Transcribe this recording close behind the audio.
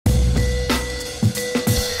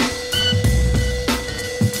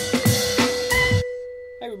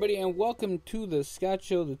and welcome to the Scott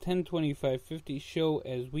Show, the 102550 show,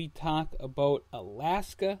 as we talk about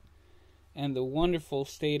Alaska and the wonderful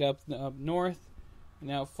state up north.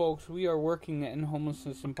 Now, folks, we are working in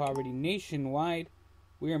homelessness and poverty nationwide.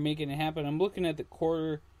 We are making it happen. I'm looking at the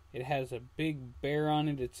quarter. It has a big bear on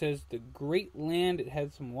it. It says the Great Land. It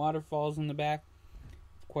has some waterfalls in the back.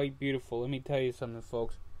 It's quite beautiful. Let me tell you something,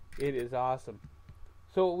 folks. It is awesome.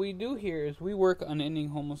 So what we do here is we work on ending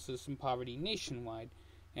homelessness and poverty nationwide.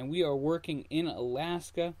 And we are working in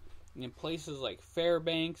Alaska, in places like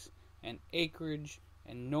Fairbanks and Anchorage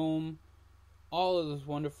and Nome, all of those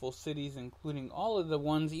wonderful cities, including all of the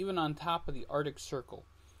ones even on top of the Arctic Circle.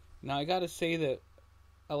 Now, I got to say that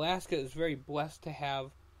Alaska is very blessed to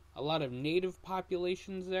have a lot of native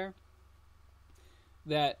populations there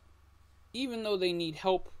that, even though they need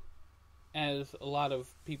help, as a lot of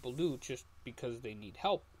people do just because they need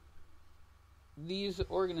help, these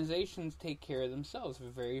organizations take care of themselves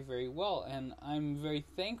very, very well, and I'm very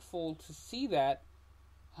thankful to see that.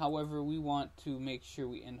 However, we want to make sure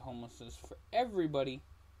we end homelessness for everybody,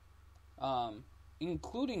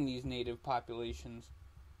 including these native populations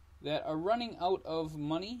that are running out of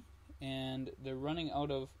money and they're running out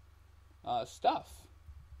of stuff.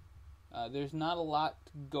 There's not a lot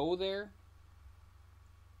to go there,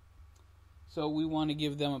 so we want to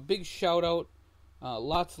give them a big shout out.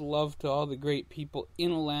 Lots of love to all the great people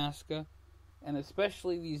in Alaska, and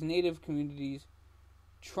especially these native communities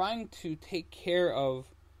trying to take care of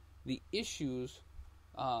the issues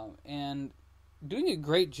and doing a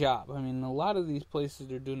great job. I mean, a lot of these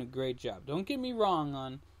places are doing a great job. Don't get me wrong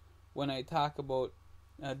on when I talk about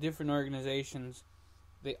different organizations.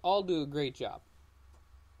 They all do a great job.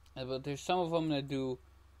 But there's some of them that do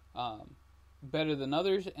better than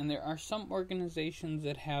others, and there are some organizations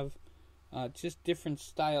that have just different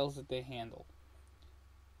styles that they handle.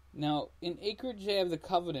 Now, in Anchorage, they have the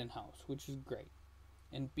Covenant House, which is great.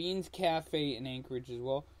 And Beans Cafe in Anchorage as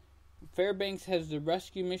well. Fairbanks has the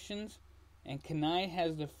Rescue Missions, and Kenai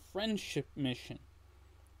has the Friendship Mission.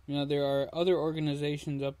 You know, there are other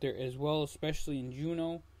organizations up there as well, especially in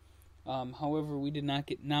Juneau. However, we did not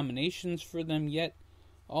get nominations for them yet.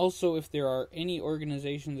 Also, if there are any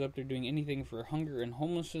organizations up there doing anything for Hunger and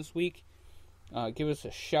Homelessness Week, give us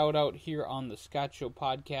a shout out here on the Scott Show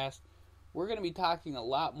podcast. We're going to be talking a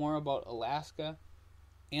lot more about Alaska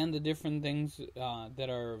and the different things that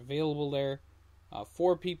are available there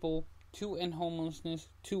for people to end homelessness,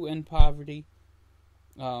 to end poverty.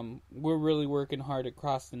 We're really working hard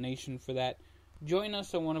across the nation for that. Join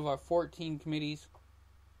us on one of our 14 committees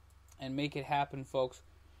and make it happen, folks.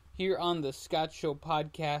 Here on the Scott Show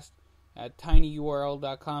podcast at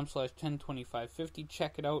tinyurl.com/102550.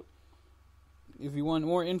 Check it out. If you want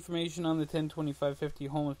more information on the 102550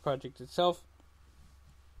 Homeless Project itself,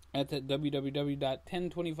 at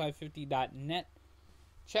www.102550.net.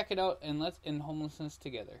 Check it out, and let's end homelessness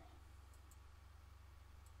together.